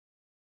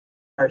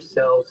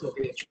ourselves of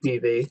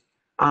HPV.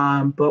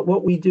 But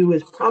what we do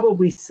is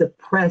probably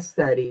suppress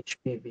that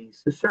HPV.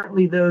 So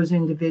certainly those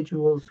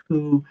individuals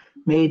who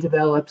may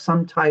develop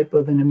some type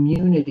of an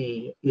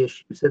immunity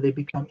issue, so they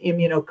become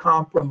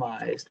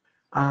immunocompromised,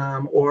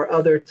 or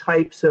other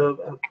types of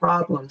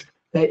problems,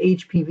 that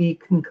HPV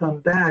can come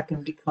back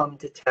and become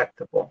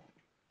detectable.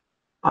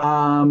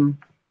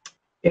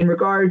 In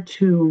regard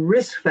to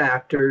risk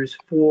factors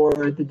for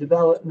the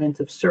development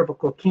of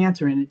cervical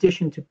cancer, in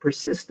addition to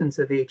persistence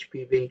of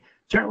HPV,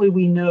 certainly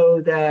we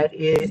know that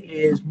it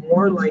is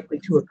more likely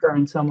to occur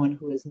in someone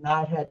who has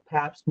not had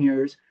pap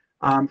smears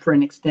for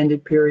an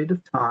extended period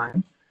of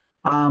time.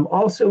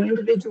 Also,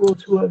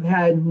 individuals who have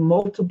had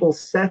multiple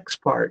sex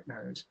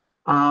partners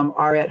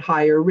are at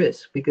higher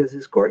risk because,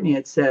 as Courtney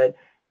had said,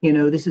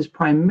 this is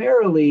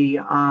primarily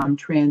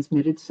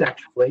transmitted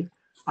sexually.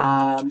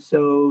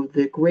 So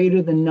the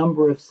greater the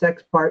number of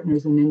sex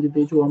partners an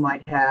individual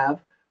might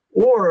have,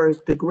 or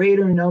the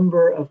greater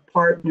number of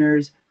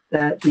partners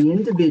that the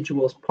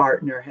individual's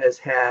partner has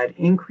had,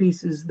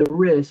 increases the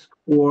risk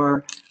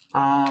for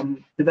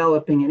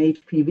developing an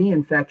HPV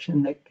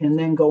infection that can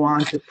then go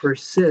on to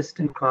persist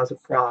and cause a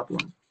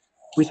problem.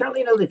 We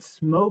certainly know that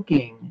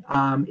smoking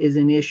is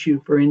an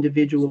issue for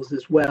individuals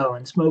as well,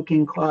 and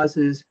smoking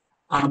causes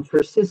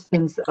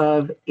persistence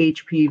of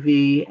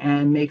HPV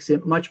and makes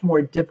it much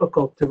more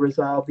difficult to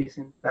resolve these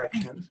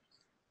infections.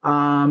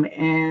 Oral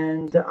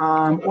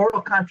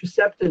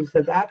contraceptives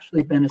have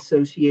actually been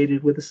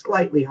associated with a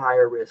slightly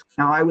higher risk.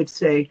 Now, I would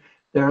say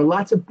there are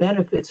lots of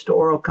benefits to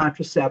oral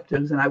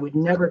contraceptives, and I would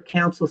never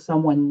counsel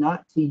someone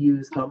not to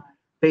use them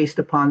based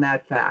upon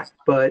that fact.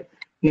 But,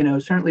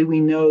 certainly we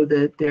know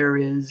that there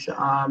is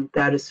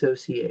that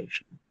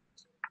association.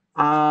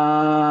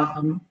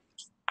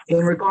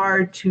 In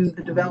regard to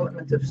the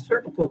development of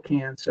cervical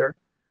cancer,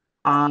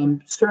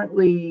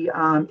 certainly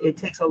it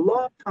takes a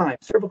long time.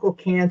 Cervical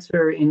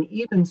cancer and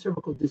even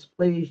cervical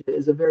dysplasia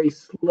is a very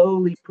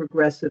slowly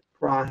progressive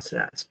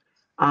process.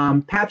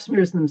 Pap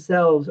smears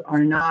themselves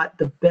are not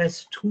the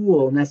best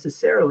tool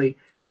necessarily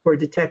for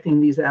detecting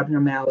these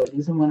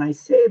abnormalities. And when I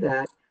say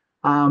that,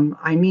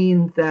 I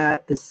mean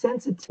that the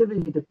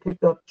sensitivity to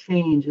pick up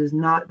change is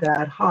not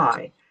that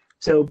high.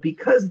 So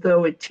because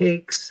though it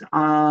takes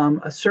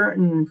a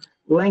certain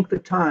length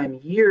of time,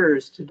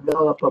 years, to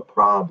develop a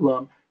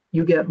problem,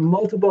 you get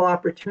multiple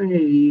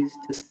opportunities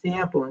to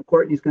sample, and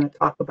Courtney's going to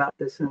talk about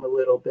this in a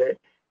little bit.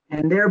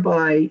 And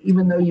thereby,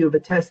 even though you have a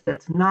test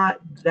that's not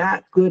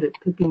that good at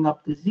picking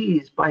up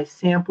disease, by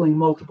sampling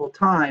multiple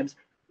times,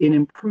 it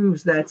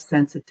improves that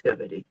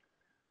sensitivity.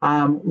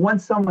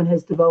 Once someone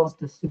has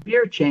developed a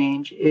severe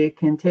change, it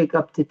can take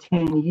up to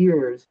 10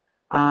 years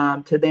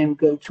to then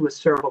go to a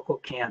cervical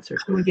cancer.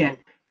 So again,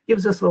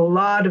 gives us a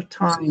lot of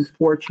time,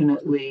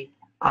 fortunately,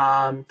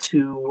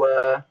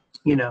 to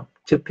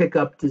pick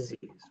up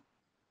disease.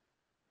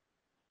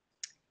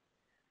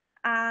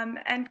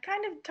 And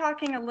kind of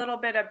talking a little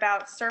bit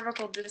about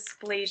cervical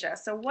dysplasia.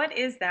 So what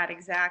is that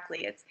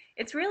exactly?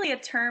 It's really a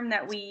term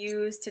that we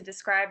use to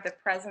describe the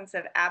presence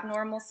of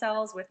abnormal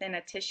cells within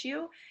a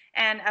tissue.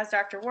 And as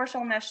Dr.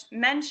 Warshall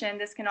mentioned,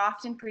 this can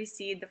often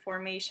precede the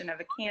formation of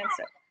a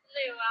cancer.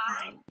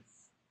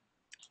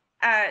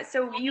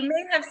 So you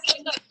may have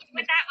seen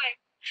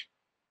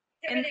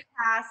in the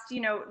past,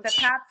 the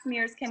pap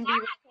smears can be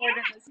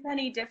recorded as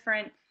many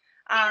different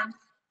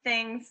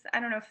things. I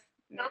don't know if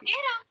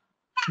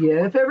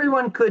Yeah, if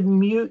everyone could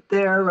mute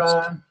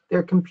their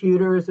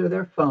computers or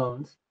their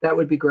phones, that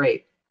would be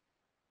great.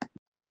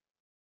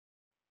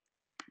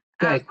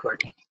 Go ahead,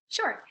 Courtney.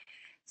 Sure.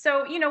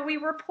 So, we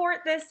report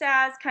this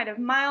as kind of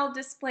mild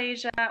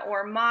dysplasia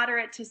or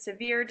moderate to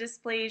severe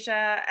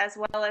dysplasia, as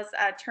well as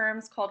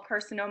terms called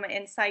carcinoma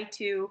in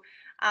situ,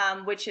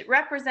 which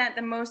represent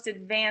the most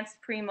advanced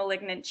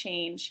pre-malignant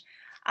change.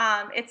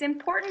 It's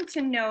important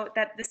to note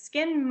that the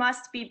skin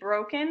must be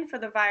broken for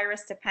the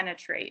virus to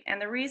penetrate.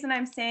 And the reason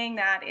I'm saying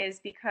that is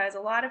because a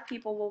lot of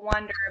people will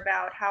wonder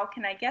about how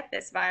can I get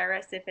this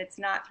virus if it's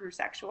not through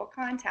sexual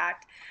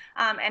contact.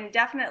 And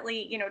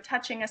definitely,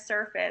 touching a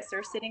surface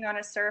or sitting on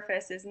a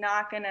surface is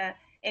not going to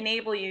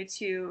enable you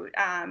to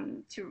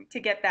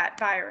get that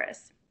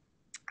virus.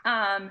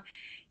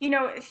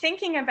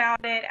 Thinking about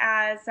it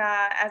as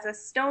a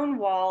stone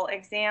wall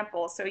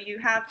example. So you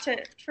have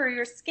for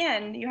your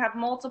skin, you have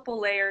multiple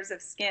layers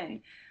of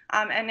skin.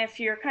 And if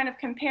you're kind of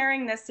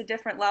comparing this to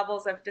different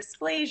levels of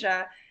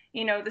dysplasia,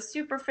 the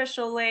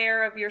superficial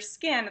layer of your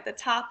skin at the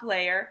top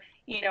layer,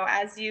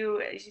 as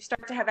you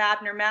start to have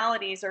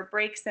abnormalities or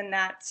breaks in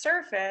that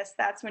surface,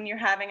 that's when you're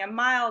having a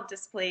mild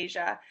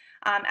dysplasia.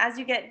 As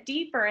you get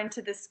deeper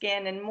into the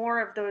skin and more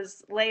of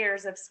those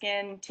layers of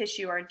skin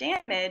tissue are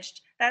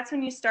damaged, that's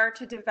when you start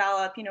to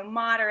develop,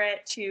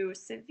 moderate to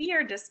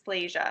severe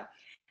dysplasia.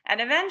 And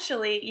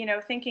eventually,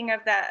 thinking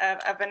of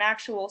that of an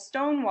actual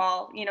stone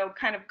wall,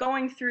 kind of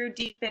going through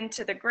deep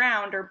into the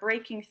ground or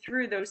breaking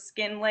through those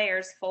skin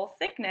layers full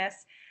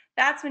thickness,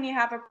 that's when you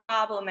have a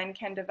problem and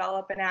can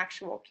develop an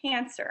actual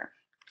cancer.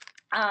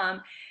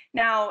 Um,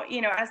 Now,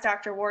 as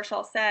Dr.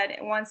 Warshall said,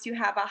 once you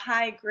have a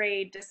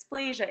high-grade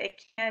dysplasia,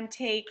 it can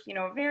take,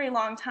 a very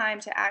long time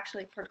to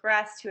actually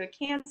progress to a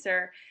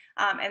cancer.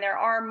 And there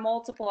are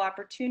multiple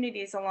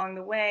opportunities along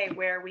the way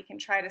where we can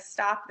try to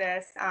stop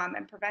this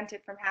and prevent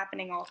it from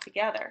happening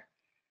altogether.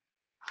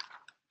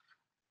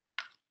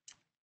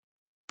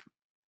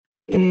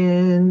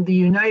 In the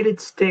United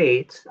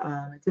States,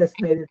 it's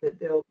estimated that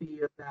there'll be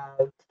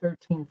about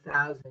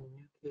 13,000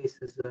 new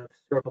cases of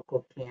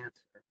cervical cancer.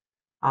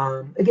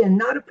 Again,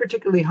 not a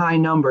particularly high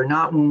number,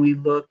 not when we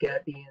look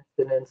at the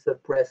incidence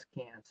of breast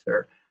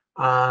cancer,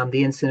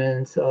 the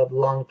incidence of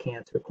lung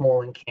cancer,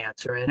 colon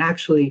cancer, and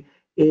actually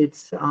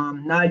it's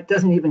not, it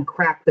doesn't even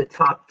crack the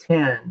top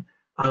 10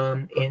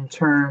 in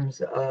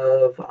terms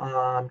of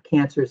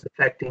cancers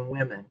affecting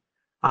women.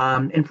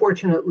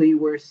 Unfortunately,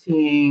 we're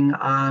seeing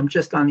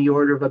just on the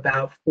order of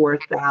about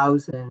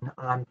 4,000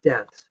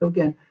 deaths. So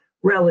again,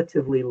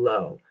 relatively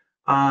low.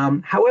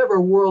 However,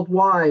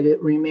 worldwide,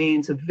 it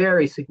remains a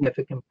very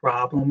significant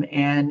problem.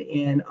 And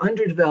in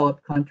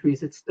underdeveloped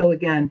countries, it's still,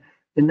 again,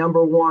 the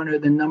number one or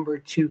the number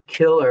two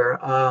killer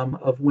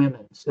of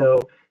women.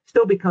 So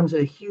still becomes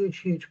a huge,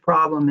 huge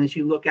problem as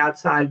you look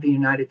outside of the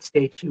United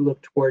States, you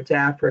look towards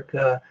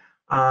Africa,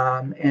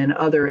 and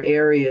other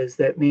areas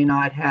that may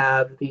not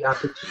have the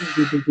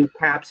opportunity to do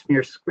pap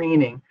smear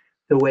screening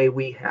the way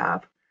we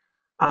have.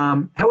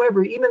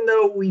 However, even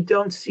though we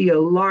don't see a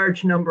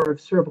large number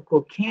of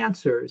cervical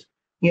cancers,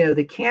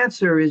 the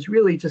cancer is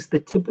really just the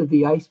tip of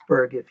the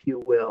iceberg, if you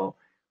will.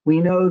 We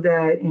know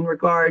that in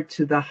regard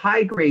to the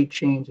high grade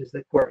changes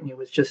that Courtney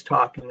was just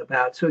talking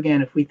about. So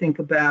again, if we think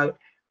about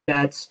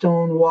that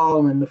stone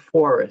wall in the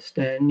forest,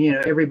 and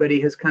everybody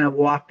has kind of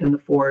walked in the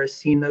forest,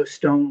 seen those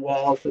stone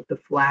walls with the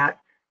flat,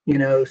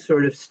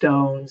 sort of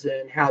stones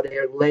and how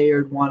they're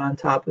layered one on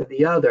top of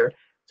the other.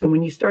 So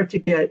when you start to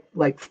get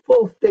like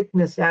full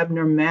thickness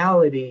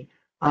abnormality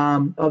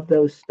of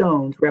those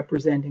stones,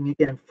 representing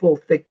again full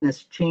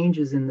thickness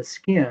changes in the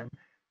skin,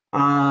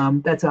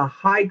 that's a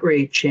high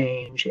grade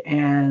change.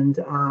 And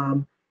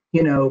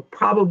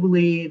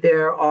probably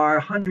there are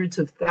hundreds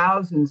of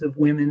thousands of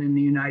women in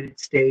the United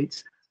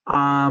States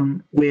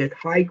with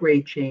high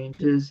grade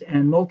changes,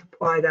 and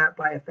multiply that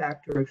by a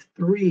factor of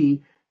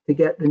 3 to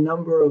get the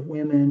number of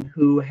women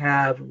who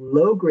have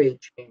low grade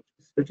changes,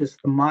 so just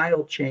the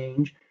mild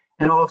change,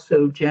 and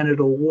also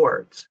genital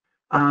warts.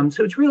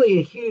 So it's really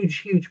a huge,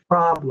 huge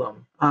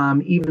problem,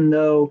 even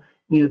though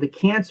the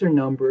cancer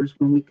numbers,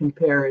 when we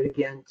compare it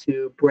again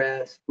to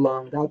breast,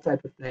 lung, that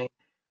type of thing,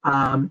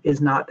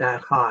 is not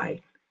that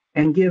high.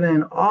 And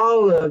given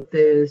all of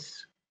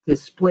this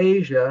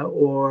dysplasia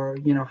or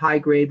high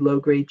grade, low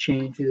grade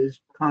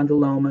changes,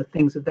 condyloma,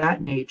 things of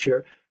that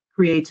nature,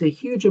 creates a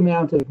huge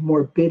amount of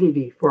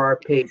morbidity for our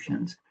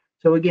patients.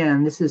 So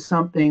again, this is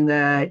something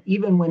that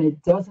even when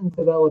it doesn't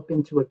develop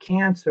into a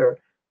cancer,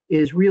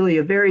 is really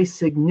a very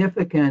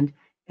significant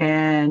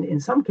and in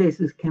some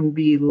cases can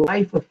be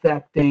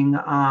life-affecting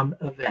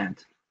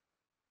event.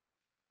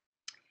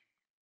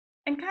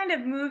 And kind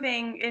of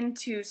moving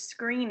into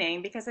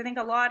screening, because I think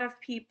a lot of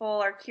people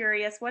are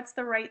curious, what's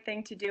the right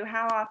thing to do?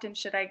 How often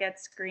should I get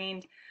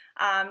screened?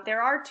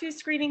 There are 2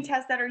 screening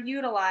tests that are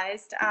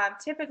utilized,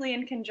 typically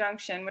in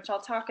conjunction, which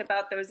I'll talk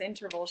about those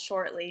intervals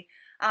shortly,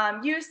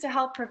 used to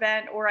help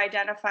prevent or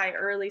identify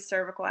early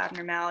cervical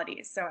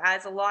abnormalities. So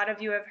as a lot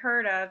of you have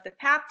heard of the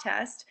pap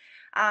test,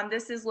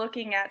 this is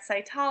looking at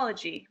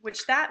cytology,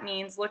 which that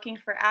means looking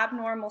for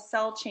abnormal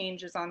cell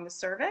changes on the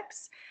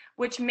cervix,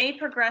 which may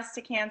progress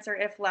to cancer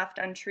if left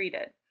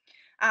untreated.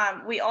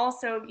 We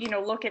also,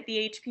 look at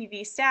the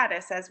HPV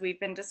status, as we've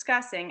been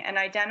discussing, and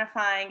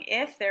identifying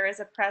if there is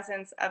a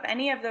presence of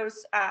any of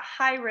those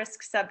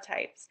high-risk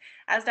subtypes.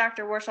 As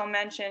Dr. Warshall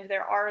mentioned,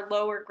 there are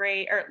lower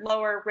grade or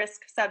lower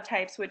risk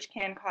subtypes which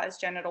can cause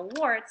genital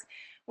warts.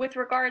 With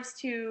regards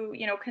to,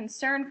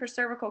 concern for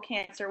cervical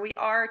cancer, we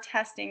are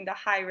testing the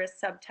high-risk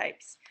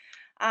subtypes.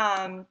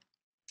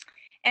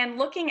 And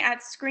looking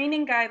at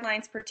screening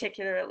guidelines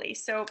particularly.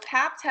 So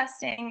pap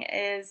testing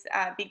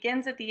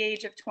begins at the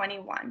age of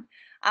 21,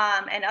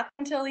 and up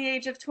until the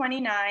age of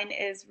 29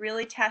 is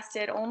really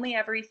tested only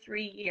every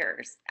 3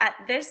 years. At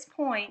this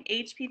point,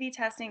 HPV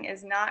testing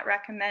is not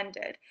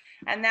recommended,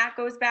 and that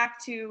goes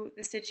back to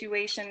the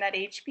situation that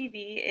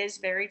HPV is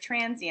very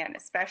transient,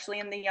 especially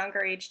in the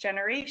younger age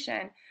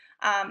generation.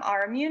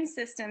 Our immune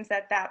systems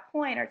at that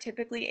point are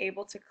typically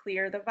able to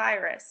clear the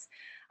virus.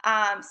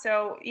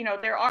 So,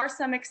 there are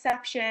some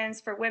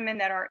exceptions for women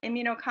that are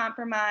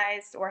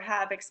immunocompromised or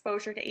have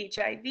exposure to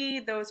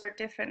HIV. Those are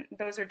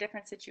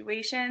different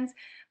situations.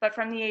 But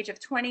from the age of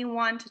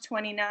 21 to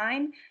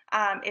 29,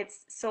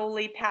 it's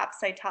solely pap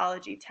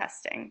cytology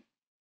testing.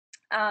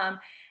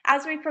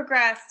 As we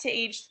progress to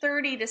age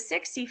 30 to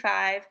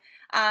 65,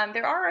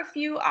 there are a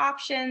few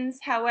options.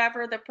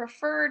 However, the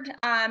preferred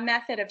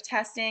method of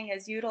testing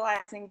is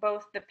utilizing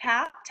both the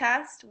pap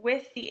test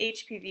with the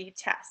HPV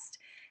test.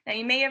 Now,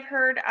 you may have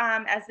heard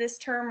as this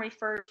term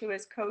referred to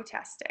as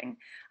co-testing,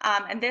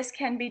 and this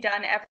can be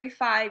done every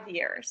 5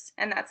 years,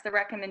 and that's the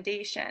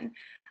recommendation.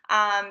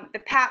 The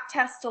pap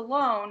test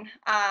alone,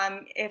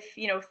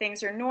 if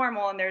things are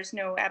normal and there's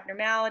no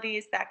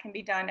abnormalities, that can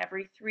be done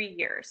every 3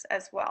 years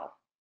as well.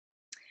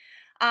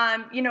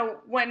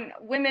 When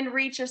women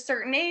reach a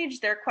certain age,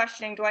 they're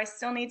questioning, do I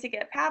still need to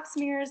get pap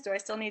smears? Do I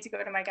still need to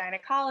go to my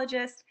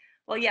gynecologist?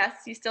 Well,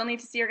 yes, you still need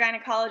to see your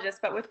gynecologist,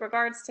 but with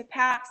regards to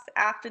PAPs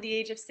after the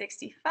age of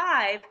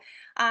 65,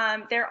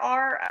 there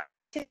are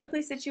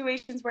typically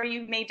situations where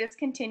you may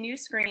discontinue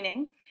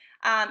screening.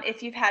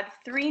 If you've had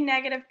 3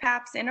 negative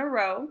PAPs in a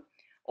row,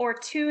 or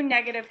 2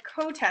 negative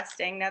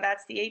co-testing, now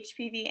that's the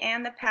HPV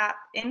and the PAP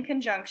in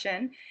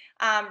conjunction,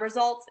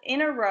 results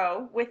in a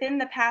row within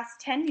the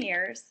past 10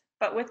 years,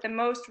 but with the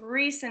most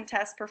recent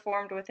test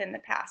performed within the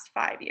past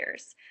 5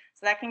 years.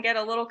 So that can get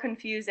a little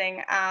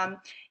confusing.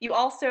 You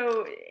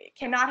also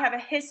cannot have a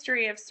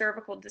history of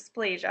cervical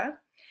dysplasia.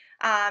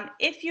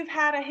 If you've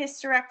had a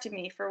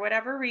hysterectomy for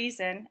whatever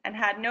reason and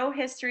had no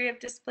history of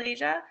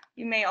dysplasia,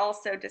 you may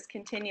also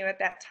discontinue at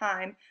that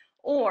time,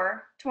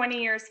 or 20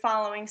 years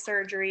following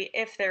surgery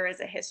if there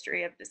is a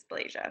history of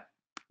dysplasia.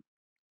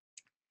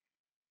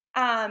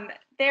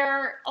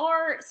 There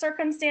are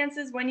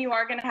circumstances when you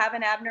are going to have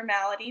an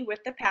abnormality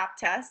with the pap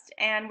test,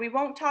 and we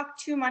won't talk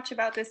too much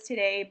about this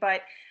today,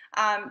 but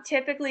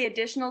typically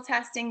additional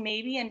testing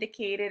may be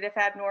indicated if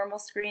abnormal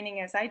screening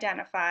is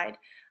identified.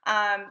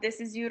 This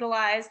is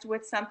utilized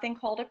with something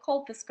called a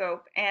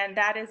colposcope, and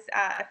that is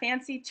a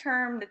fancy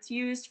term that's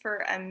used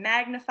for a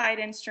magnified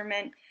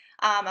instrument,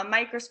 a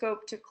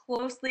microscope to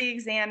closely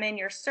examine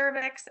your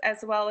cervix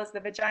as well as the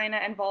vagina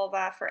and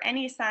vulva for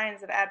any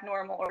signs of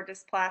abnormal or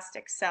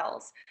dysplastic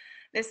cells.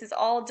 This is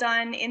all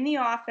done in the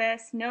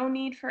office, no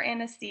need for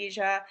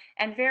anesthesia,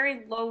 and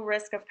very low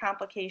risk of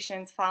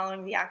complications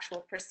following the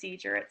actual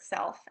procedure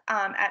itself.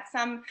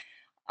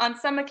 On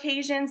some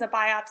occasions, a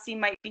biopsy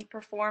might be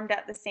performed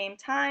at the same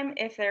time.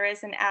 If there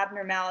is an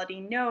abnormality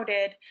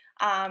noted,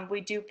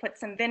 we do put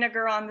some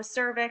vinegar on the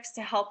cervix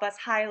to help us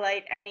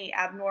highlight any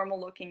abnormal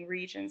looking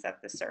regions of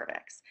the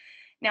cervix.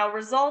 Now,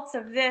 results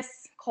of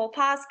this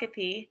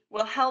colposcopy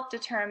will help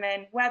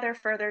determine whether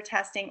further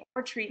testing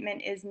or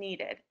treatment is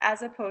needed,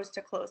 as opposed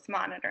to close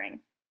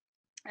monitoring.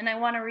 And I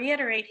want to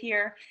reiterate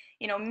here,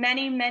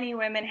 many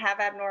women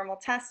have abnormal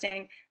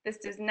testing. This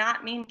does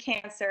not mean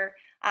cancer.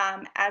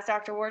 As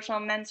Dr.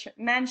 Warshall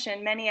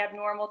mentioned, many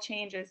abnormal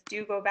changes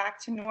do go back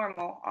to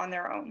normal on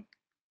their own.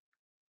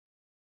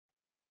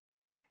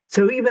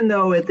 So even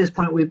though at this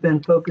point we've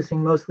been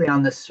focusing mostly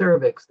on the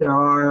cervix, there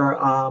are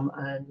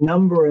a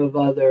number of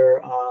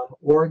other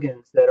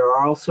organs that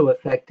are also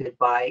affected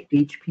by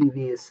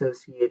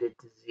HPV-associated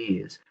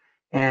disease.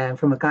 And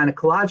from a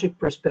gynecologic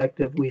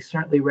perspective, we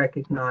certainly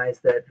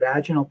recognize that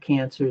vaginal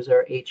cancers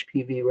are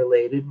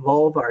HPV-related,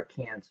 vulvar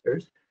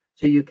cancers.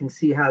 So you can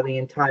see how the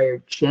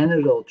entire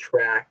genital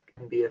tract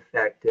can be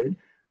affected.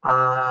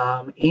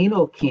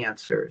 Anal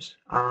cancers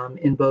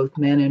in both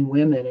men and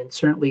women, and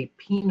certainly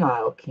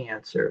penile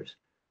cancers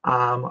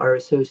are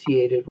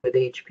associated with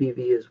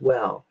HPV as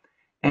well.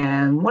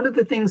 And one of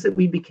the things that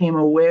we became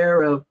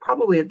aware of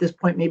probably at this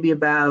point, maybe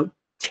about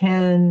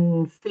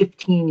 10,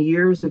 15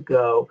 years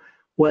ago,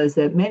 was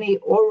that many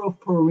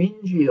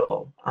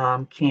oropharyngeal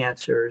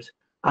cancers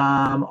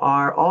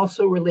are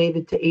also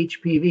related to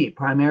HPV,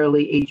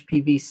 primarily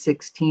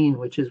HPV-16,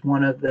 which is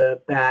one of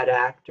the bad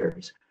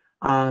actors.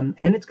 And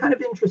it's kind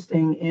of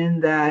interesting in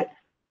that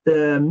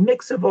the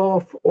mix of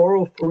all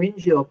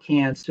oropharyngeal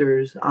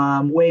cancers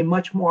weigh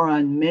much more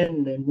on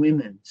men than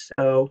women.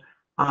 So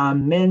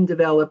men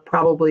develop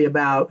probably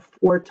about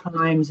 4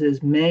 times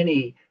as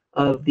many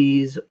of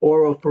these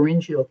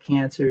oropharyngeal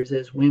cancers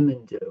as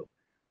women do.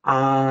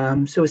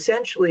 So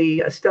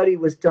essentially, a study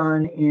was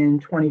done in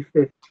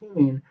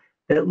 2015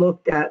 that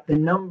looked at the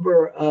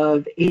number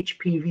of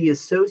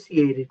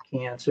HPV-associated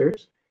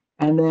cancers,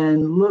 and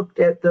then looked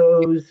at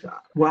those,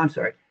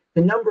 the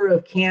number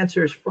of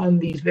cancers from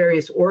these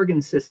various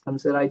organ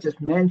systems that I just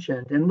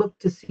mentioned, and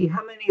looked to see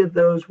how many of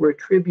those were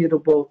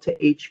attributable to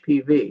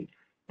HPV.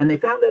 And they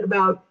found that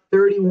about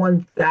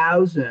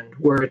 31,000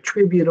 were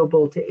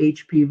attributable to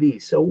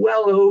HPV, so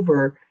well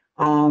over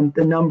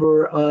the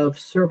number of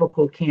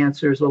cervical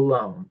cancers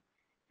alone.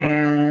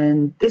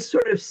 And this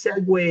sort of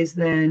segues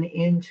then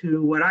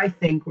into what I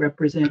think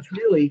represents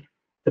really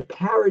the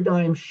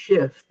paradigm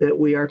shift that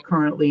we are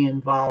currently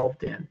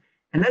involved in,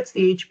 and that's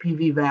the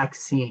HPV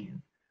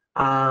vaccine.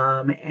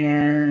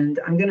 And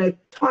I'm going to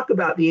talk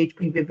about the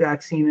HPV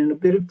vaccine in a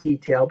bit of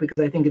detail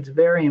because I think it's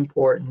very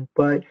important,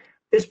 but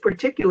this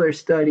particular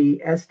study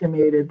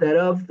estimated that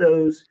of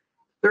those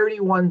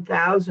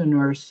 31,000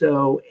 or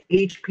so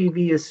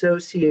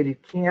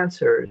HPV-associated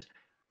cancers,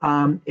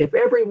 if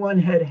everyone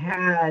had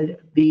had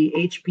the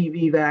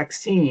HPV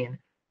vaccine,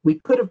 we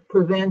could have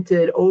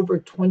prevented over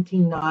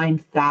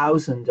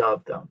 29,000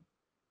 of them.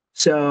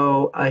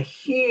 So a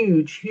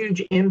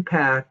huge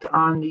impact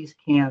on these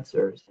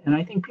cancers. And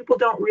I think people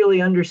don't really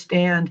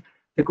understand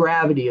the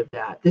gravity of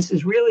that. This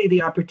is really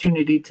the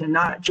opportunity to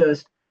not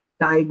just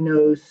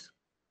diagnose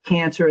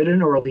cancer at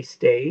an early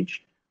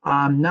stage,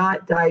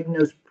 not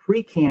diagnose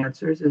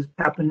precancers as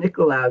Papa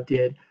Nicolau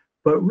did,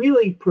 but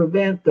really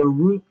prevent the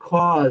root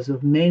cause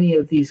of many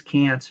of these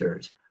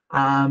cancers.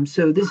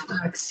 So this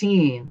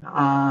vaccine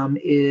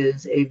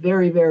is a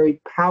very, very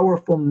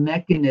powerful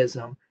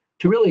mechanism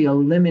to really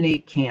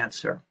eliminate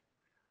cancer.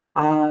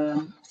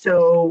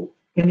 So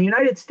in the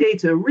United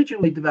States,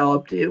 originally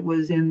developed, it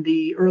was in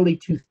the early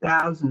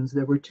 2000s.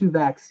 There were two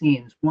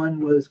vaccines.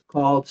 One was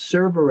called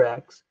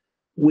Cervarix,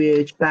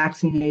 which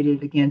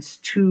vaccinated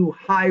against two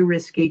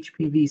high-risk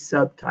HPV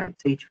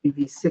subtypes,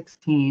 HPV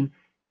 16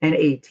 and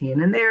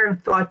 18. And they're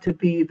thought to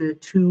be the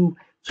two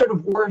sort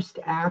of worst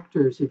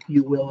actors, if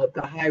you will, of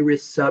the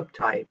high-risk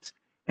subtypes.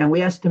 And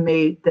we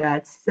estimate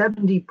that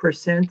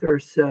 70% or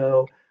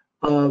so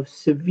of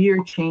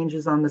severe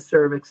changes on the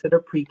cervix that are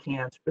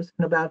precancerous,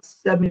 and about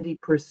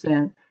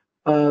 70%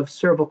 of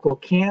cervical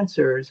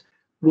cancers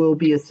will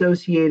be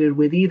associated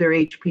with either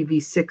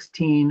HPV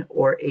 16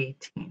 or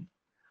 18.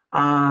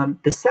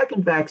 The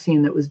second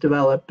vaccine that was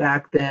developed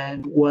back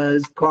then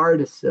was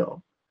Gardasil.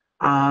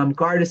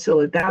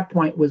 Gardasil at that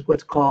point was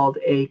what's called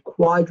a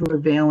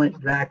quadrivalent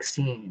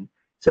vaccine.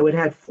 So it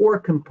had four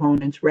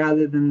components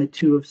rather than the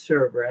two of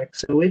Cervarix.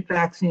 So it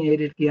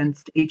vaccinated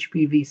against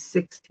HPV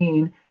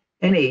 16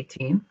 and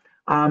 18.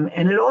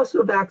 And it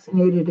also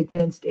vaccinated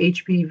against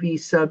HPV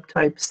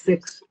subtype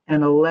 6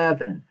 and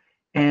 11.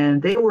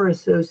 And they were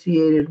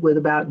associated with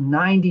about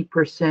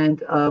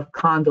 90% of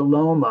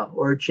condyloma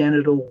or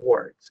genital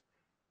warts.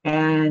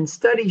 And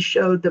studies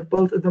showed that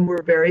both of them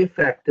were very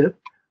effective.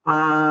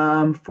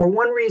 For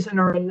one reason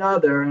or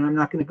another, and I'm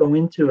not going to go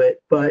into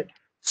it, but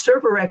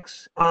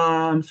Cervarix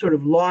sort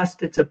of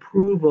lost its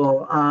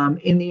approval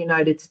in the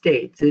United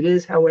States. It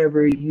is,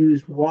 however,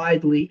 used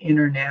widely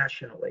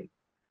internationally.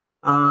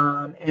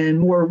 And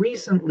more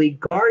recently,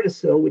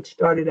 Gardasil, which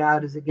started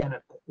out as, again,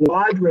 a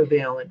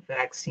quadrivalent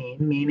vaccine,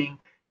 meaning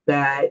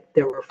that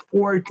there were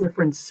four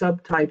different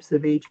subtypes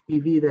of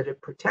HPV that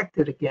it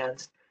protected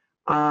against,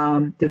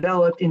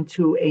 developed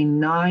into a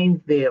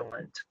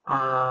 9-valent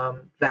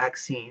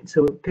vaccine.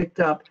 So it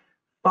picked up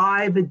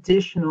 5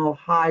 additional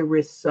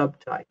high-risk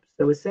subtypes.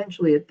 So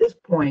essentially, at this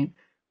point,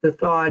 the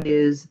thought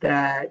is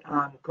that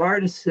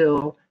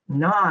Gardasil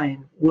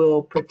 9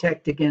 will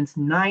protect against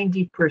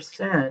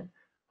 90%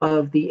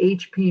 of the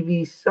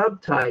HPV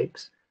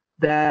subtypes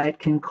that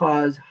can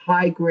cause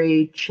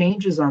high-grade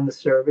changes on the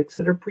cervix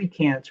that are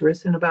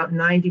precancerous and about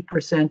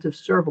 90% of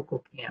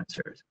cervical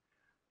cancers.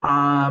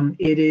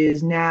 It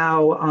is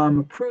now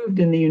approved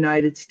in the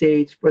United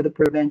States for the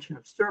prevention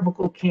of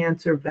cervical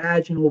cancer,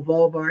 vaginal,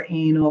 vulvar,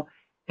 anal,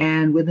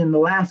 and within the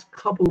last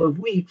couple of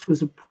weeks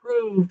was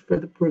approved for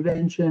the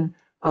prevention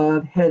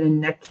of head and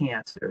neck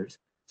cancers.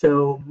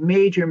 So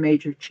major,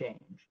 major change.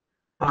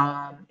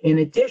 In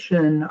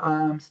addition,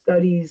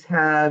 studies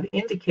have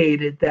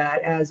indicated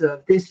that as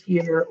of this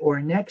year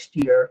or next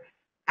year,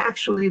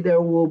 actually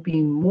there will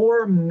be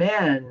more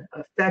men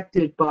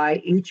affected by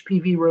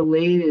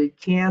HPV-related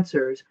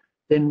cancers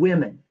than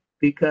women,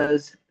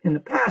 because in the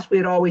past we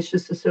had always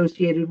just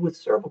associated with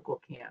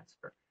cervical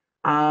cancer.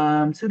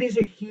 So these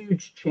are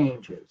huge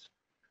changes.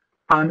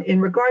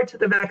 In regard to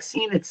the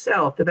vaccine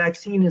itself, the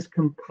vaccine is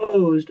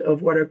composed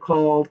of what are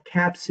called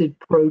capsid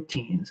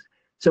proteins.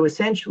 So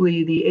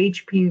essentially, the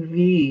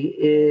HPV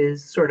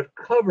is sort of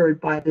covered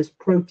by this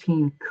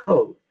protein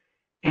coat.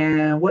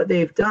 And what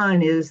they've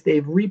done is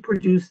they've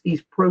reproduced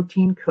these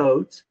protein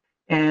coats,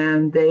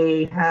 and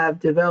they have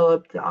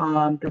developed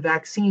the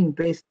vaccine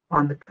based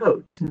on the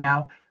coat.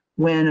 Now,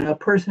 when a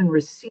person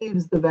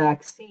receives the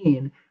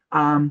vaccine,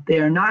 they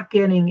are not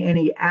getting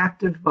any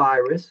active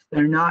virus.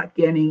 They're not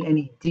getting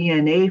any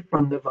DNA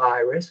from the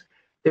virus.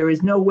 There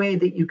is no way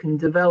that you can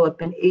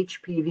develop an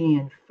HPV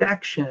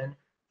infection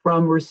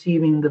from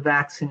receiving the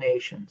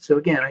vaccination. So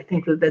again, I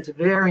think that that's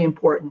very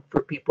important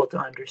for people to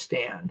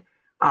understand.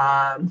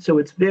 So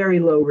it's very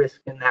low risk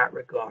in that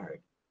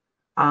regard.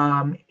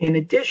 In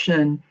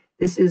addition,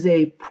 this is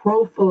a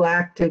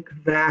prophylactic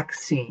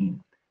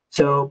vaccine.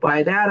 So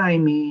by that I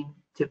mean,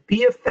 to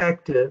be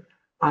effective,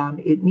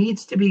 it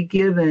needs to be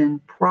given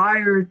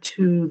prior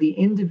to the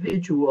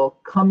individual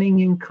coming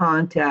in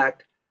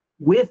contact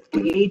with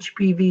the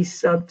HPV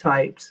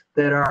subtypes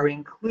that are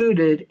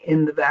included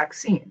in the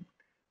vaccine.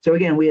 So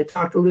again, we had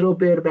talked a little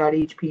bit about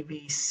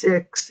HPV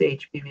 6,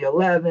 HPV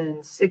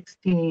 11,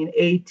 16,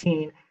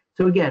 18.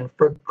 So again,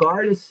 for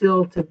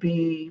Gardasil to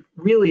be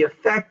really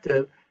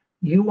effective,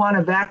 you want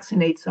to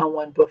vaccinate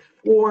someone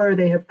before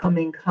they have come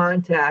in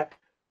contact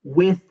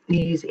with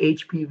these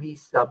HPV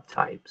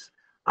subtypes.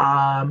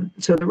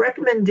 So the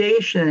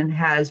recommendation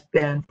has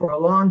been for a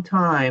long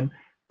time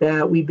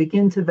that we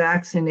begin to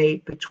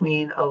vaccinate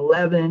between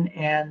 11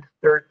 and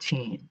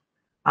 13.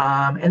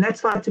 And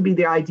that's thought to be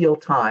the ideal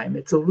time.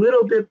 It's a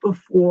little bit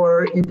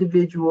before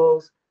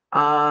individuals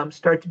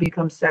start to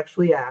become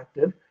sexually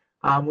active.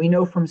 We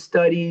know from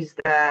studies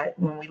that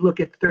when we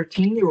look at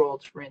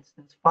 13-year-olds, for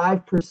instance,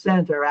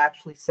 5% are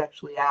actually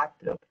sexually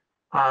active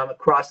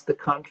across the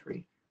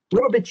country. A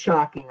little bit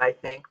shocking, I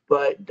think,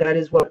 but that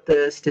is what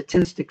the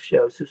statistics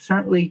show. So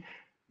certainly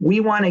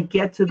we want to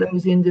get to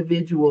those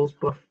individuals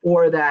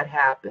before that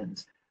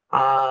happens.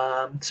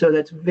 So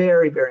that's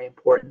very, very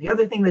important. The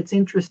other thing that's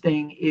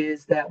interesting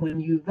is that when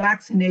you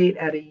vaccinate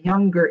at a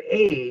younger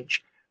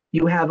age,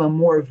 you have a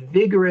more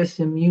vigorous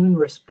immune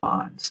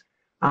response.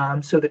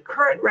 So the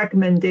current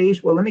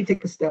recommendation, well, let me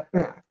take a step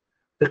back.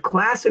 The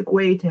classic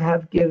way to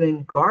have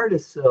given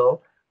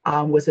Gardasil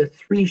was a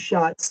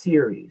 3-shot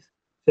series.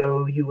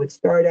 So you would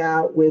start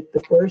out with the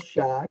first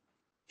shot.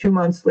 2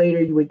 months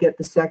later, you would get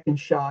the second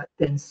shot.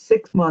 Then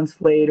 6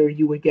 months later,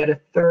 you would get a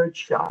third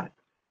shot.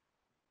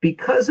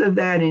 Because of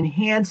that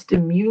enhanced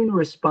immune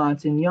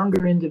response in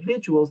younger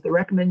individuals, the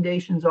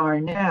recommendations are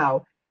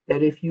now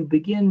that if you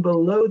begin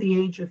below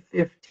the age of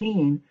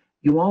 15,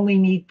 you only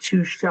need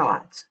 2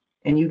 shots.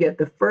 And you get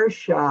the first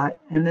shot,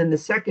 and then the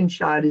second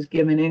shot is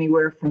given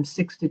anywhere from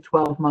 6 to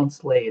 12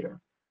 months later.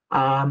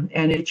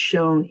 And it's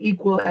shown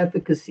equal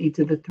efficacy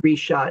to the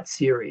 3-shot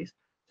series.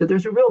 So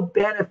there's a real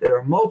benefit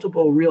or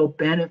multiple real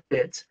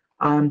benefits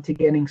to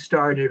getting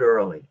started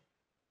early.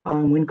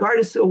 When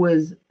Gardasil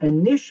was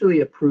initially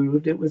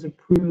approved, it was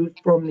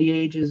approved from the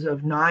ages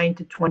of 9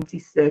 to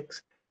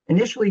 26,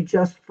 initially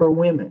just for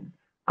women.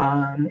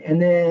 And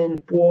then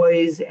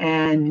boys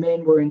and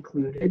men were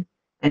included.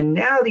 And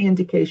now the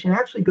indication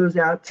actually goes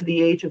out to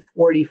the age of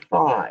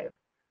 45.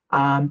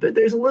 But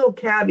there's a little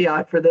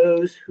caveat for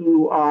those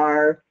who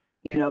are,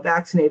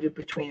 vaccinated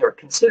between or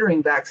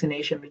considering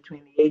vaccination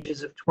between the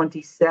ages of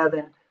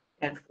 27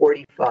 and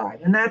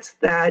 45. And that's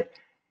that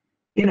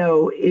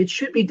it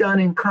should be done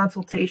in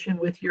consultation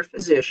with your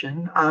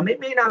physician. It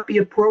may not be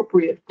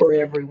appropriate for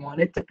everyone.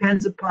 It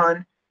depends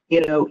upon,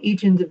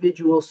 each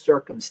individual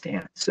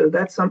circumstance. So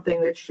that's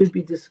something that should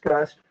be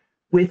discussed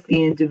with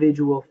the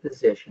individual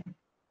physician.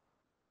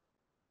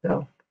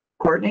 So,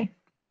 Courtney?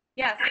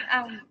 Yes.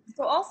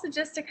 So also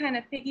just to kind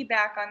of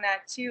piggyback on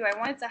that too, I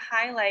wanted to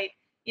highlight,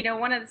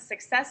 one of the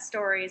success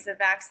stories of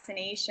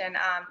vaccination,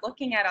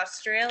 looking at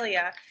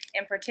Australia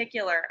in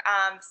particular.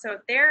 So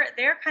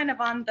they're kind of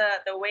on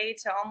the way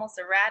to almost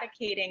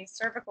eradicating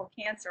cervical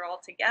cancer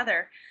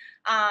altogether.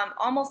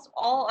 Almost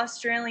all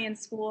Australian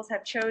schools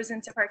have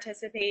chosen to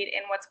participate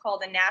in what's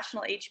called a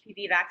national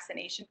HPV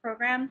vaccination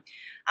program.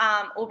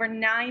 Over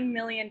 9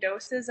 million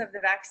doses of the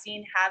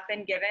vaccine have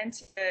been given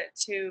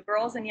to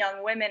girls and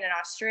young women in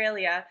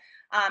Australia.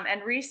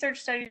 And research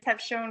studies have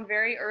shown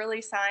very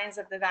early signs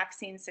of the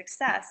vaccine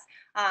success,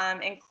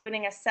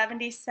 including a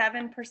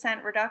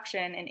 77%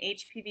 reduction in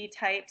HPV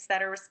types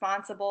that are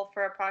responsible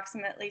for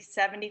approximately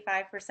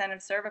 75%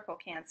 of cervical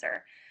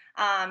cancer.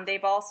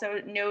 They've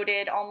also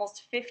noted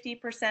almost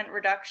 50%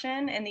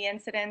 reduction in the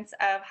incidence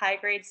of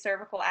high-grade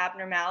cervical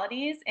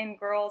abnormalities in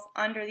girls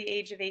under the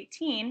age of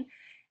 18,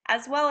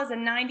 as well as a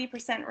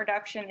 90%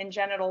 reduction in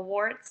genital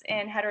warts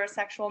in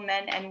heterosexual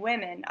men and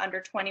women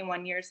under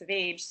 21 years of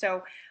age.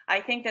 So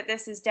I think that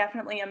this is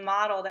definitely a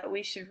model that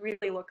we should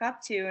really look up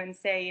to and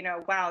say,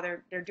 wow,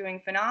 they're doing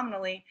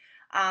phenomenally,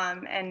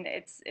 and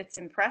it's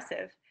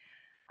impressive.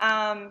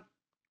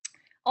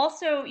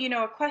 Also,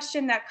 a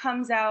question that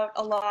comes out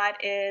a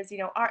lot is,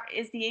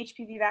 is the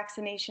HPV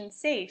vaccination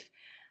safe?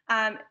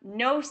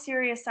 No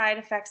serious side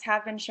effects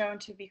have been shown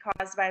to be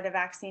caused by the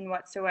vaccine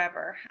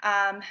whatsoever.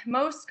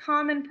 Most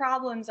common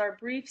problems are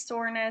brief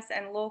soreness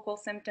and local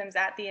symptoms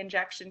at the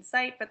injection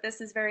site, but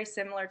this is very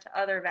similar to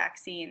other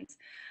vaccines.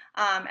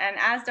 And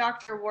as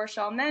Dr.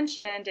 Warshall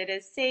mentioned, it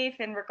is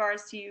safe in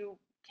regards to you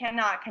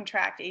cannot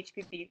contract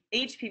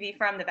HPV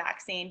from the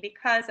vaccine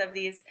because of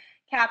these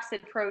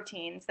capsid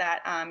proteins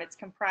that it's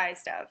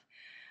comprised of.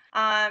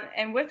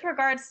 And with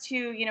regards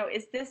to,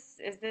 is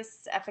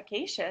this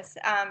efficacious?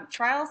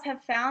 Trials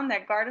have found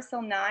that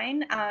Gardasil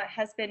 9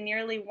 has been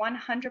nearly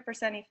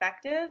 100%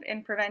 effective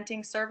in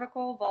preventing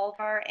cervical,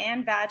 vulvar,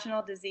 and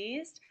vaginal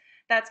disease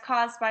that's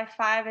caused by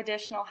 5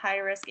 additional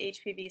high-risk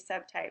HPV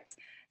subtypes.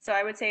 So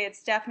I would say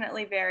it's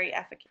definitely very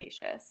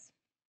efficacious.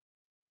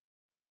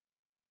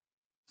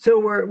 So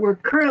we're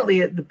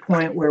currently at the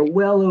point where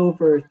well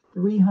over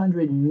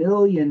 300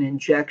 million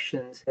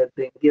injections have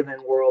been given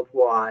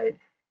worldwide.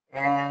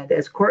 And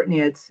as Courtney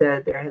had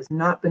said, there has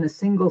not been a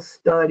single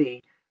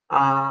study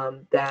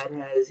that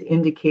has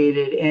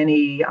indicated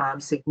any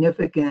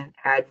significant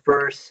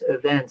adverse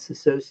events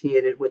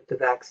associated with the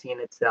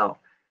vaccine itself.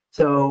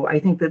 So I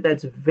think that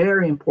that's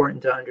very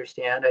important to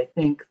understand. I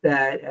think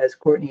that, as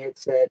Courtney had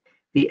said,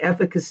 the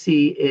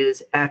efficacy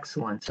is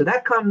excellent. So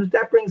that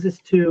brings us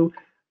to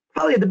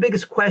probably the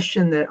biggest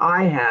question that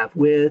I have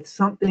with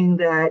something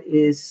that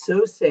is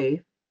so safe,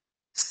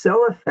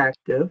 so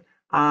effective,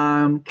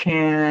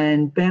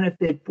 can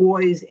benefit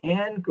boys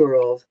and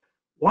girls.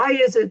 Why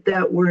is it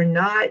that we're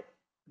not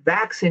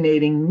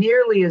vaccinating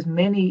nearly as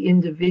many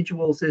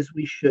individuals as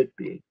we should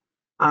be?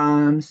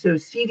 So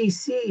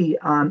CDC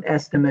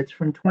estimates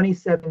from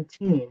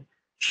 2017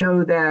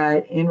 show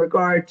that in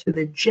regard to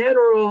the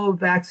general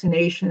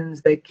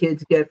vaccinations that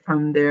kids get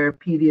from their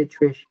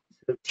pediatricians,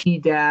 so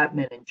Tdap,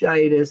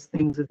 meningitis,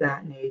 things of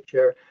that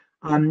nature,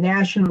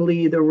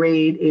 nationally the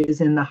rate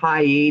is in the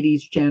high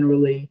 80s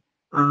generally.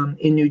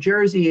 In New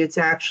Jersey, it's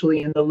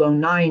actually in the low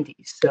 90s,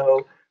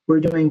 so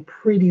we're doing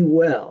pretty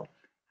well.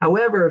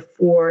 However,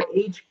 for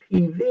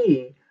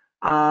HPV,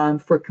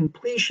 for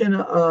completion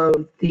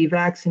of the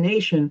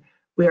vaccination,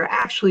 we are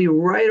actually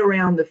right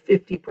around the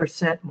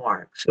 50%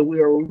 mark. So we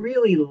are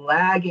really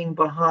lagging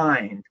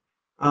behind.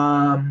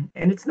 And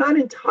it's not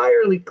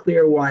entirely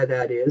clear why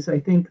that is. I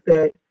think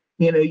that,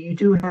 you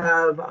do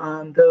have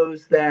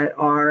those that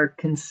are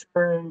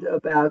concerned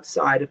about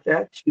side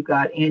effects. You've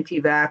got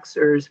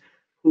anti-vaxxers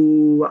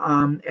who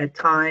at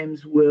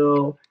times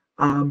will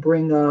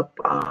bring up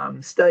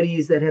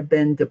studies that have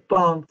been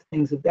debunked,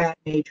 things of that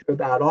nature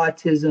about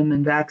autism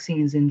and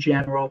vaccines in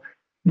general.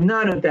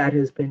 None of that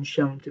has been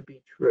shown to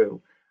be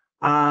true.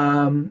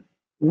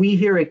 We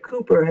here at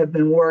Cooper have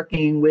been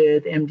working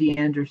with MD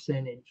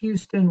Anderson in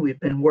Houston.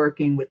 We've been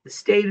working with the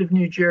state of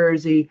New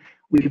Jersey.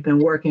 We've been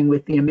working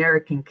with the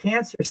American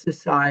Cancer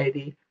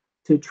Society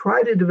to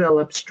try to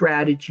develop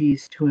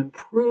strategies to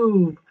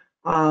improve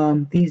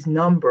these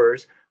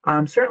numbers.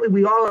 Certainly,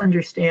 we all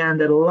understand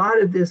that a lot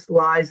of this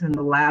lies in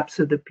the laps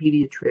of the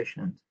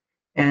pediatricians.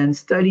 And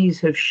studies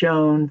have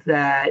shown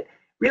that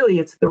really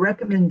it's the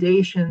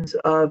recommendations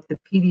of the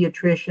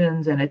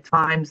pediatricians and at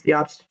times the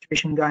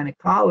obstetrician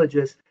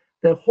gynecologists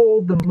that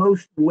hold the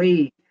most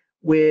weight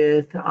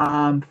with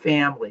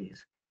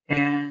families.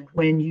 And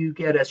when you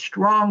get a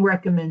strong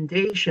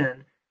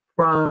recommendation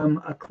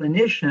from a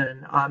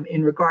clinician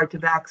in regard to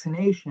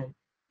vaccination,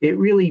 it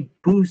really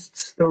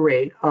boosts the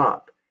rate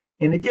up.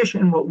 In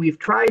addition, what we've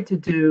tried to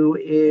do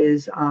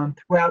is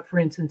throughout, for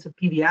instance, a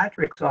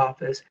pediatrics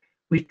office,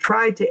 we've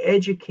tried to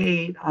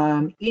educate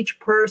each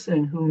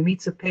person who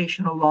meets a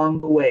patient along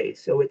the way.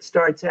 So it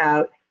starts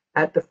out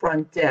at the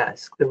front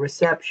desk, the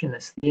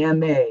receptionist, the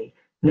MA,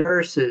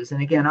 nurses,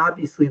 and again,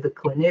 obviously the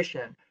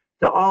clinician,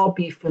 to all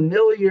be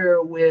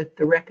familiar with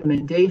the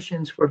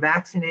recommendations for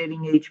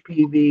vaccinating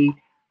HPV,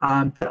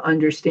 to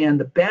understand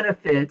the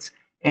benefits,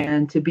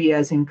 and to be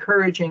as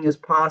encouraging as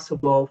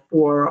possible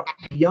for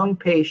young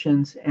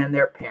patients and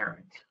their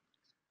parents.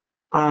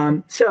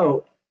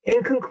 So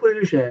in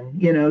conclusion,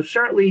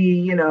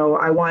 certainly,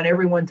 I want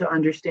everyone to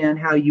understand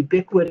how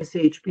ubiquitous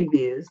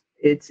HPV is.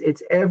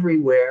 It's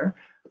everywhere.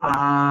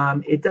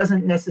 It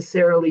doesn't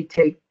necessarily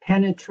take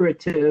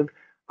penetrative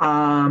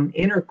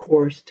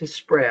intercourse to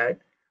spread.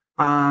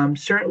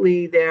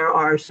 Certainly, there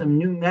are some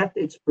new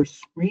methods for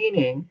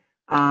screening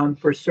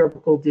for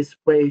cervical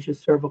dysplasia,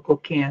 cervical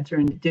cancer.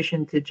 In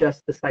addition to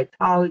just the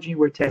cytology,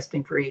 we're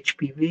testing for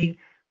HPV.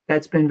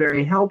 That's been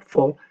very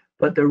helpful.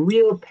 But the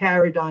real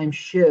paradigm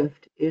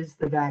shift is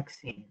the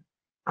vaccine.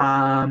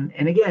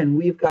 And again,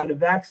 we've got a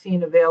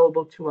vaccine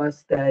available to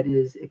us that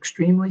is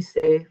extremely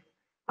safe,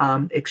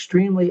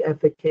 extremely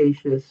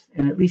efficacious,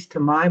 and at least to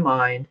my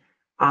mind,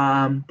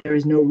 there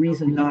is no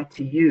reason not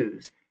to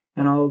use.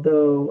 And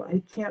although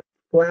I can't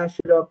flash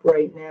it up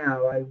right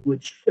now, I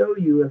would show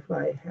you if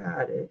I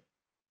had it.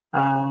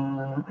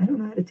 I don't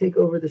know how to take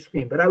over the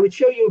screen, but I would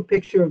show you a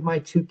picture of my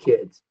two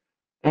kids.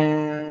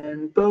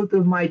 And both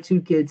of my two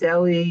kids,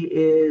 Ellie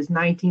is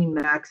 19,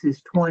 Max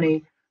is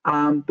 20.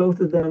 Both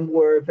of them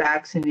were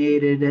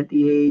vaccinated at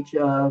the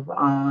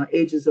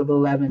ages of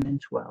 11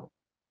 and 12.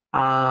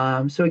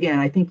 So again,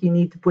 I think you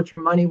need to put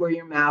your money where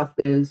your mouth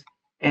is.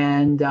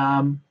 And,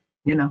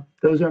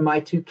 those are my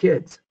two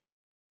kids.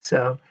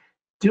 So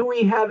do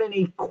we have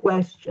any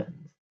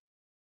questions?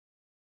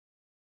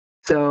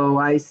 So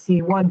I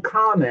see one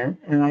comment,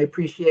 and I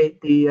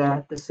appreciate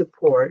the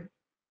support.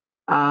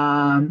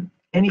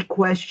 Any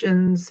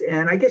questions?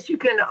 And I guess you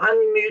can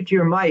unmute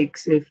your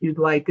mics if you'd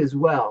like as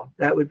well.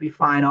 That would be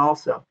fine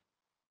also.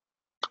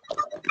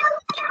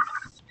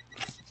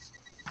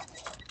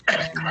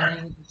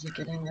 I'm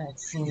getting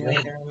vaccine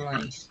later in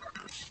life.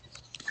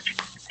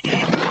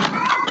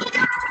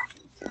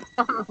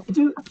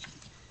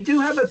 I do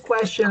have a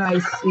question I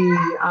see.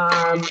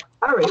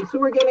 All right, so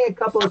we're getting a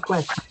couple of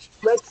questions.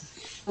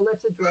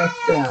 Let's address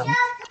them.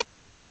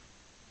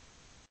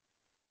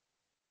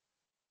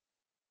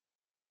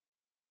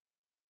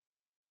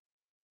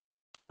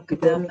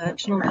 About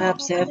vaginal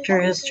paps after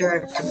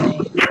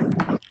hysterectomy.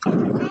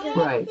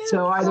 Right.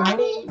 So are there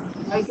any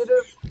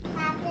negative?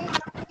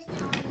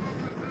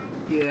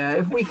 Yeah,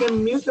 if we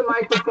can mute the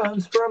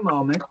microphones for a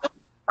moment.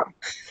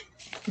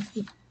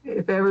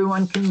 If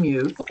everyone can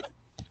mute.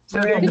 So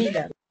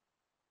again,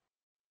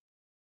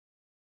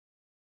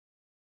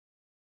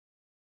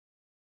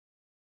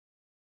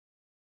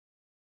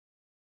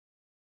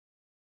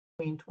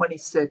 between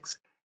 26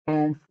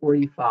 and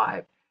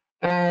 45.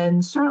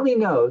 And certainly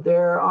no,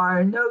 there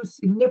are no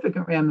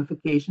significant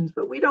ramifications,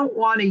 but we don't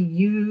want to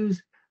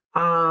use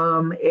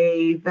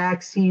a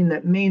vaccine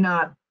that may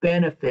not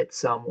benefit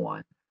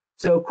someone.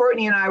 So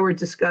Courtney and I were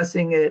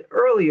discussing it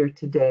earlier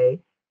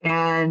today,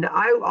 and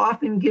I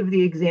often give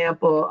the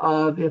example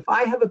of if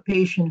I have a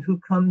patient who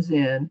comes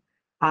in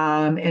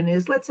and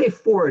is, let's say,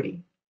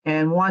 40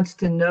 and wants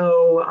to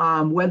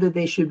know whether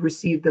they should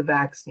receive the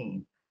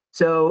vaccine.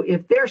 So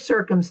if their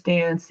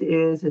circumstance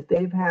is if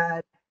they've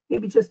had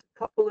maybe just a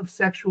couple of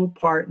sexual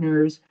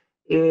partners,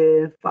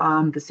 if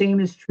the same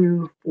is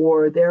true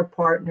for their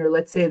partner,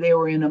 let's say they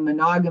were in a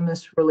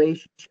monogamous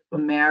relationship, a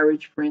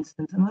marriage, for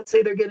instance, and let's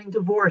say they're getting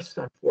divorced,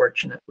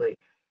 unfortunately.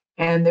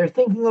 and they're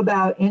thinking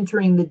about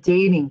entering the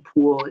dating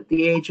pool at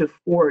the age of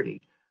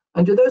 40.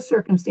 Under those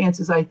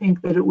circumstances, I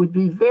think that it would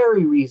be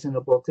very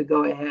reasonable to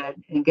go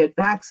ahead and get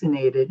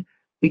vaccinated,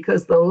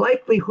 because the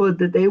likelihood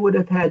that they would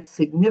have had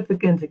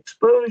significant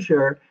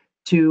exposure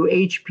to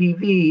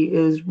HPV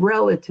is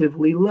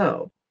relatively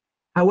low.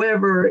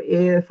 However,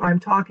 if I'm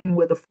talking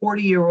with a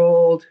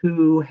 40-year-old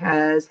who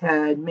has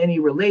had many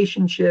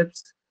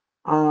relationships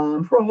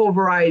for a whole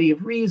variety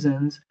of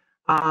reasons,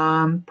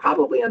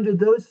 probably under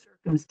those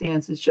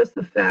circumstances, just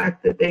the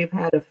fact that they've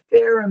had a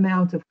fair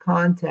amount of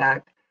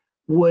contact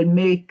would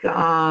make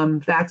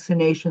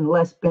vaccination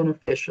less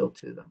beneficial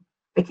to them.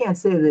 I can't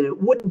say that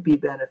it wouldn't be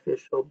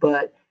beneficial,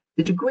 but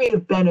the degree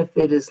of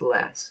benefit is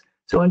less.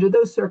 So under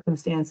those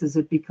circumstances,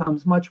 it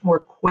becomes much more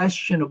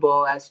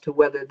questionable as to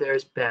whether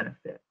there's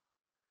benefit.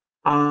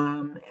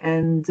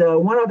 And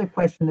one other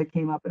question that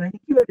came up, and I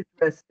think you had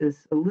addressed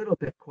this a little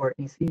bit,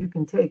 Courtney, so you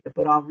can take it,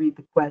 but I'll read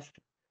the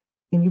question.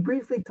 Can you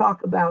briefly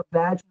talk about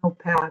vaginal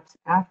paps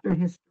after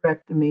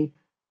hysterectomy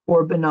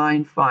for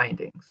benign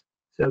findings?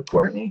 So,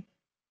 Courtney?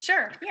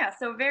 Sure. Yeah.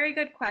 So very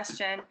good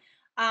question.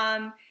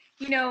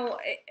 You know,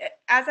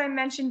 as I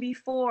mentioned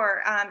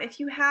before, if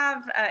you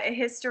have a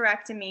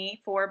hysterectomy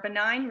for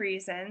benign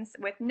reasons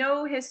with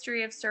no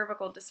history of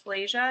cervical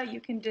dysplasia, you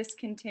can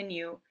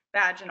discontinue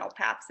vaginal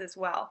paps as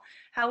well.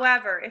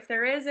 However, if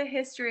there is a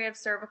history of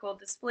cervical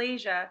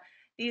dysplasia,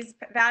 these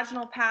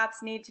vaginal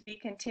paps need to be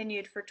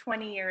continued for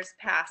 20 years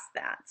past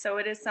that. So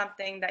it is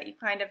something that you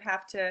kind of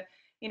have to,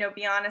 you know,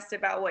 be honest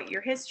about what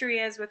your history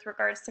is with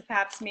regards to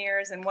pap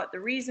smears and what the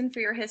reason for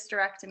your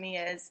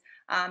hysterectomy is.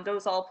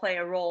 Those all play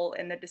a role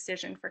in the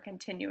decision for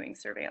continuing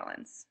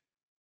surveillance.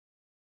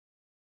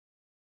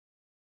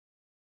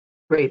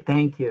 Great,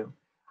 thank you.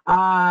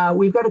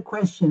 We've got a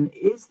question.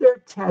 Is there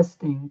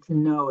testing to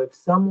know if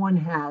someone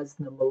has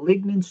the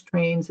malignant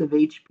strains of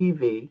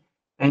HPV?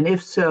 And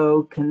if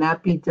so, can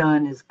that be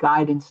done as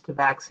guidance to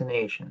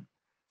vaccination?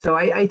 So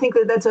I think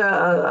that that's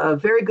a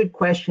very good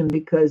question,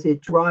 because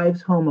it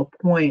drives home a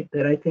point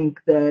that I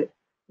think that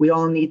we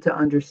all need to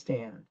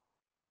understand.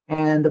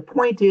 And the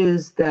point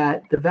is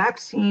that the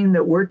vaccine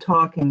that we're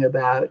talking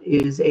about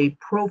is a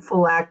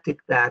prophylactic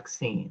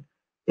vaccine.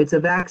 It's a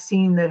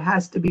vaccine that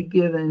has to be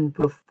given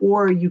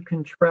before you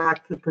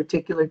contract the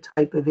particular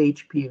type of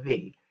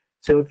HPV.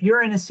 So if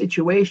you're in a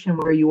situation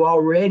where you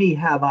already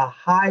have a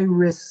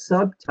high-risk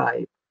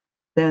subtype,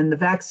 then the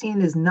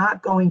vaccine is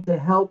not going to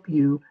help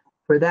you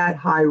for that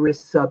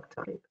high-risk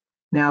subtype.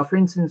 Now, for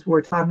instance,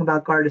 we're talking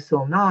about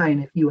Gardasil 9.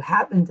 If you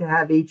happen to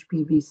have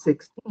HPV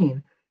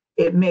 16,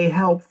 it may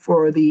help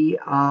for the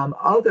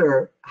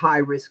other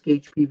high-risk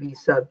HPV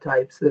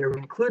subtypes that are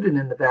included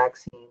in the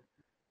vaccine,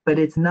 but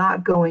it's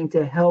not going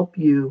to help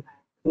you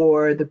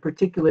for the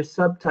particular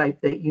subtype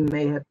that you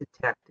may have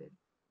detected.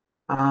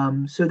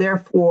 So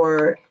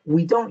therefore,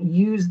 we don't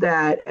use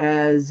that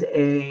as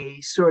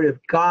a sort of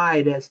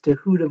guide as to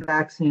who to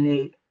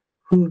vaccinate,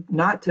 who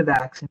not to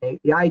vaccinate.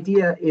 The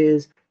idea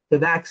is to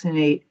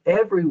vaccinate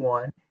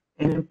everyone.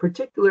 And in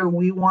particular,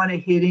 we want to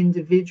hit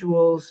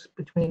individuals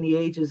between the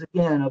ages,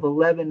 again, of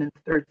 11 and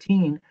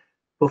 13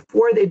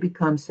 before they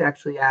become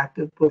sexually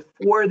active,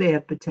 before they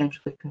have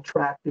potentially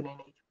contracted an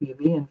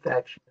HPV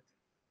infection.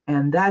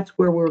 And that's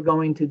where we're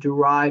going to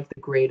derive the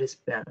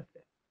greatest benefit.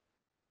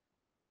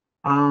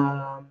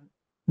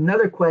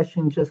 Another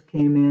question just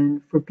came in.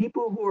 For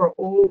people who are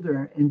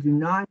older and do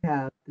not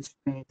have the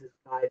strains as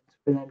guidance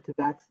for them to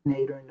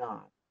vaccinate or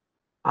not.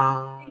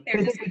 I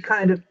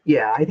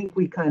think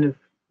we kind of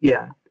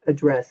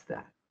addressed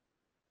that.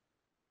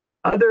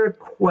 Other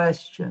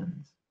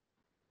questions?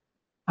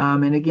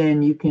 And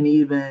again, you can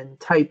even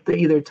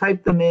either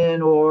type them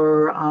in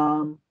or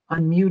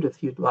unmute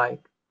if you'd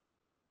like.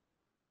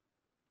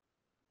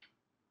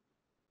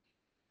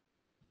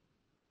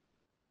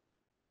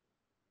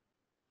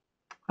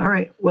 All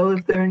right. Well,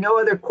 if there are no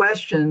other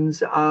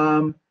questions,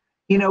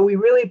 you know, we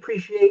really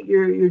appreciate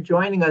your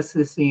joining us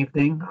this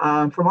evening.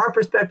 From our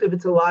perspective,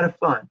 it's a lot of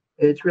fun.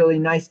 It's really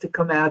nice to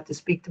come out to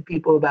speak to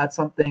people about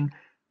something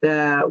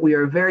that we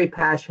are very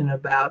passionate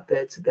about.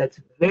 That's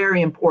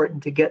very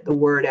important to get the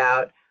word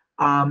out.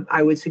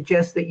 I would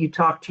suggest that you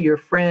talk to your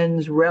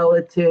friends,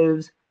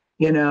 relatives,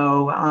 you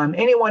know,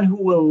 anyone who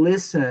will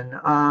listen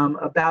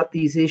about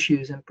these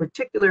issues, and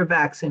particularly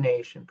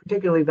vaccination.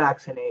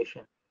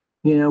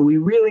 You know, we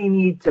really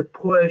need to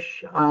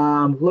push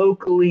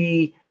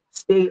locally,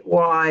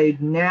 statewide,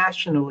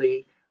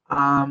 nationally,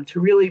 to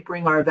really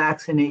bring our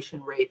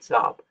vaccination rates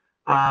up.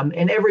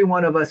 And every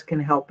one of us can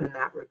help in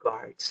that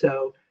regard.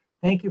 So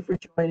thank you for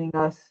joining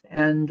us,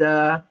 and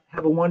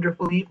have a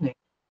wonderful evening.